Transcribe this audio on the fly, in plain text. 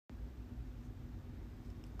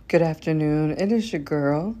Good afternoon. It is your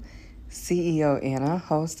girl, CEO Anna,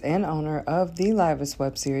 host and owner of the livest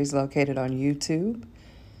web series located on YouTube,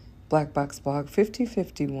 Black Box Blog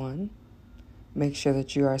 5051. Make sure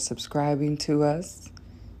that you are subscribing to us,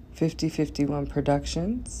 5051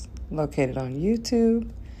 Productions, located on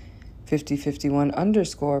YouTube, 5051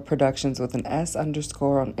 _ Productions with an S _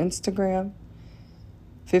 on Instagram,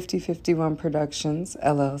 5051 Productions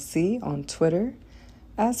LLC on Twitter,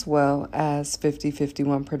 as well as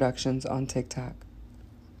 5051 Productions on TikTok.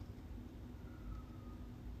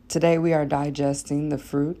 Today we are digesting the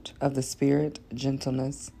fruit of the Spirit,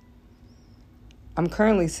 gentleness. I'm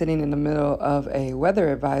currently sitting in the middle of a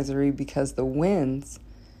weather advisory because the winds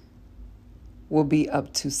will be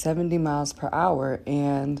up to 70 miles per hour,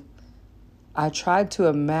 and I tried to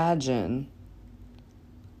imagine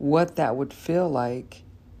what that would feel like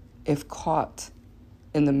if caught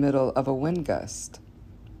in the middle of a wind gust.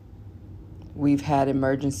 We've had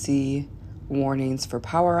emergency warnings for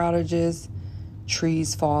power outages,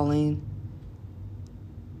 trees falling,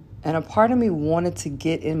 and a part of me wanted to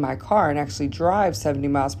get in my car and actually drive 70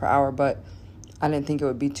 miles per hour, but I didn't think it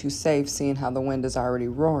would be too safe seeing how the wind is already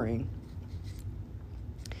roaring.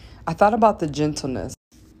 I thought about the gentleness.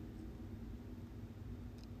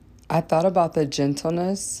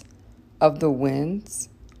 of the winds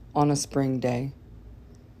on a spring day.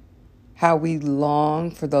 How we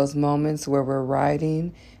long for those moments where we're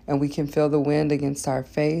riding and we can feel the wind against our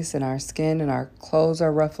face and our skin and our clothes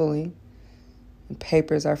are ruffling and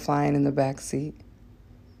papers are flying in the back seat.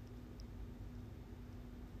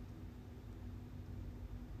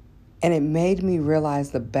 And it made me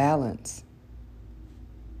realize the balance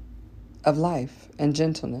of life and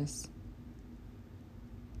gentleness.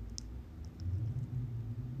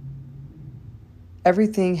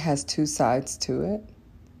 Everything has two sides to it,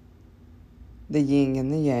 the yin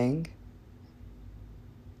and the yang.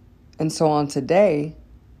 And so on today,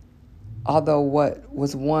 although what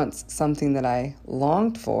was once something that I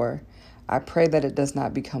longed for, I pray that it does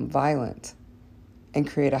not become violent and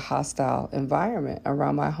create a hostile environment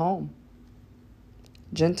around my home.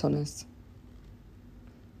 Gentleness.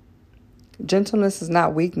 Gentleness is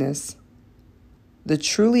not weakness. The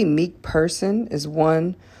truly meek person is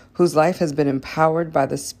one whose life has been empowered by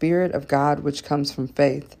the Spirit of God, which comes from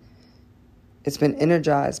faith. It's been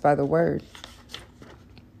energized by the Word.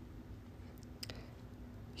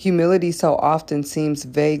 Humility so often seems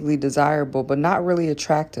vaguely desirable, but not really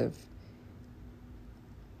attractive.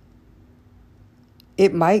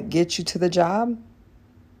 It might get you to the job,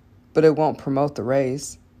 but it won't promote the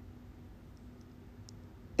raise.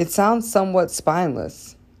 It sounds somewhat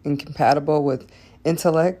spineless, incompatible with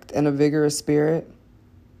intellect and a vigorous spirit.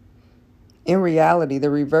 In reality,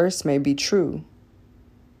 the reverse may be true.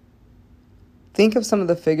 Think of some of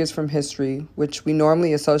the figures from history which we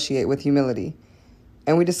normally associate with humility,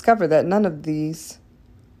 and we discover that none of these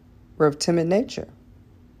were of timid nature.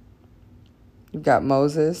 You've got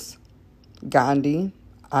Moses, Gandhi,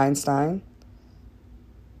 Einstein,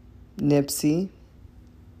 Nipsey,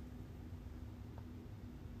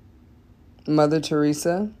 Mother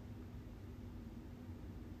Teresa.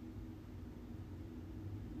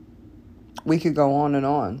 We could go on and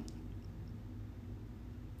on.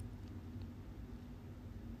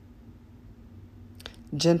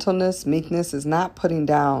 Gentleness, meekness is not putting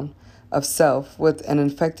down of self with an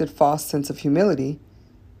infected false sense of humility.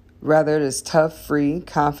 Rather, it is tough, free,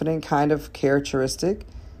 confident kind of characteristic,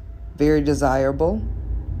 very desirable.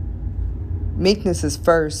 Meekness is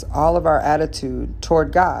first all of our attitude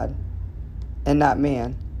toward God and not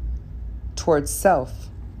man, towards self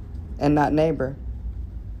and not neighbor.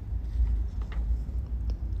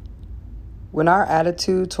 When our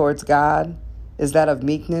attitude towards God is that of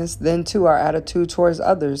meekness, then too our attitude towards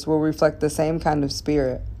others will reflect the same kind of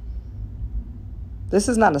spirit. This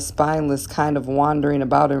is not a spineless kind of wandering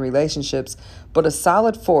about in relationships, but a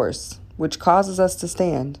solid force which causes us to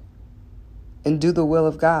stand and do the will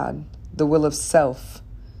of God, the will of self,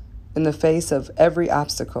 in the face of every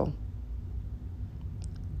obstacle.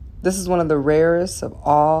 This is one of the rarest of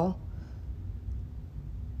all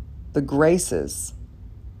the graces.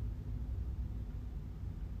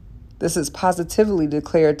 This is positively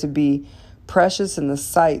declared to be precious in the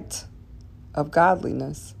sight of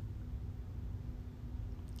godliness.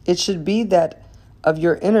 It should be that of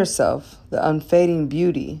your inner self, the unfading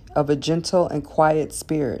beauty of a gentle and quiet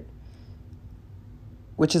spirit,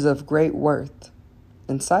 which is of great worth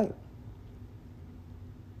and sight.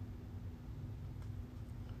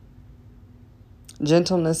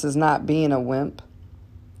 Gentleness is not being a wimp.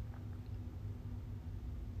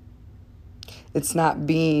 It's not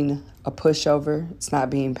being a pushover. It's not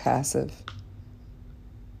being passive.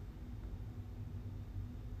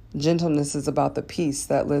 Gentleness is about the peace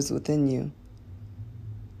that lives within you.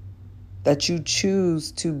 That you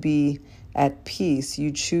choose to be at peace.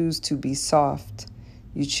 You choose to be soft.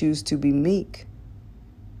 You choose to be meek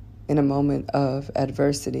in a moment of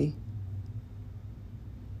adversity.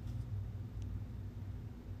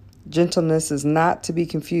 Gentleness is not to be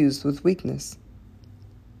confused with weakness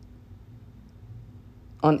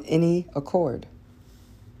on any accord.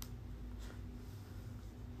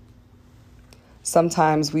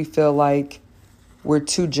 Sometimes we feel like we're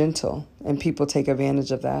too gentle, and people take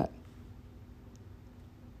advantage of that.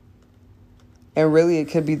 And really, it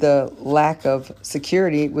could be the lack of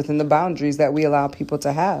security within the boundaries that we allow people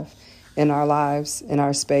to have in our lives, in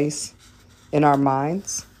our space, in our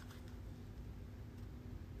minds.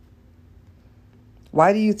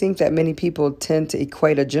 Why do you think that many people tend to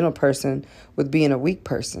equate a gentle person with being a weak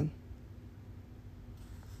person?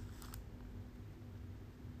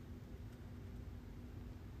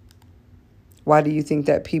 Why do you think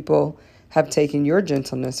that people have taken your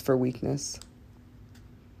gentleness for weakness?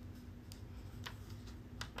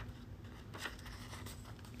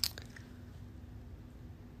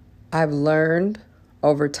 I've learned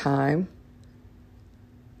over time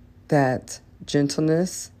that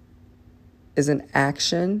gentleness is an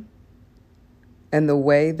action, and the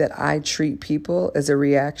way that I treat people is a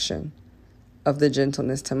reaction of the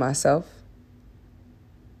gentleness to myself.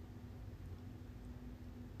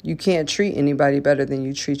 You can't treat anybody better than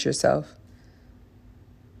you treat yourself.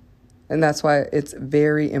 And that's why it's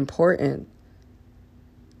very important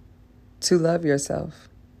to love yourself,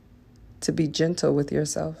 to be gentle with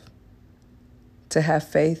yourself, to have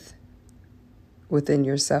faith within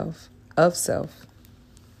yourself, of self.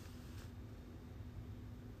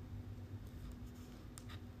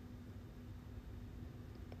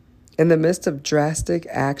 In the midst of drastic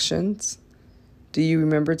actions, do you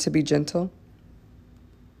remember to be gentle?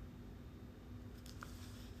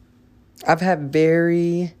 I've had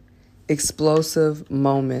very explosive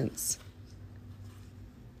moments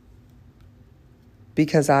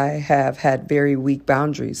because I have had very weak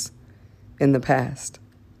boundaries in the past.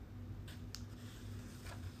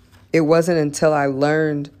 It wasn't until I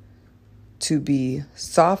learned to be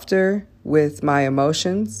softer with my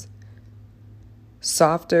emotions,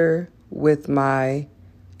 softer with my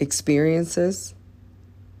experiences,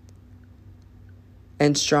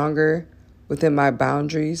 and stronger within my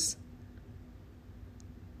boundaries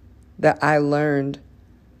that I learned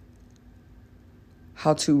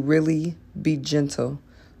how to really be gentle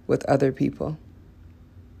with other people.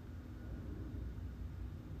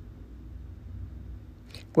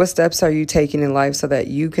 What steps are you taking in life so that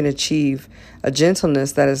you can achieve a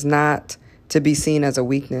gentleness that is not to be seen as a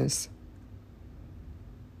weakness?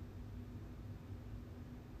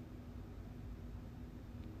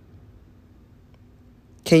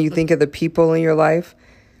 Can you think of the people in your life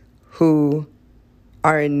who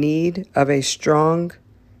are in need of a strong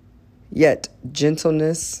yet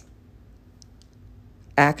gentleness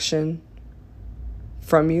action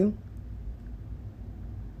from you?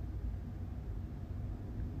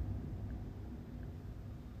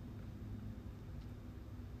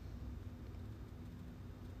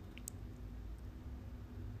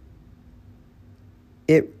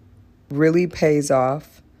 It really pays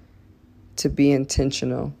off to be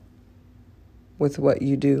intentional with what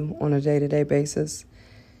you do on a day-to-day basis.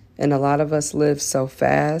 And a lot of us live so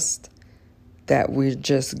fast that we're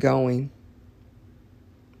just going.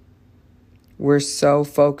 We're so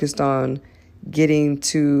focused on getting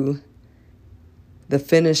to the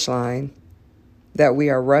finish line that we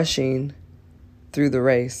are rushing through the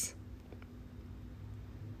race.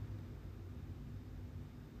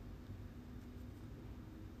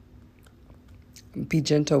 Be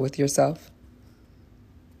gentle with yourself.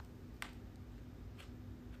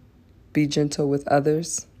 Be gentle with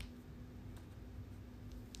others.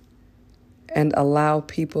 And allow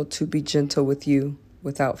people to be gentle with you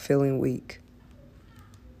without feeling weak.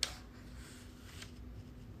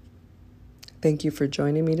 Thank you for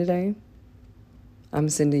joining me today. I'm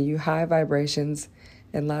sending you high vibrations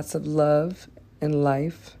and lots of love and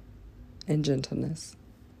life and gentleness.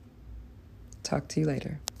 Talk to you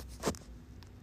later.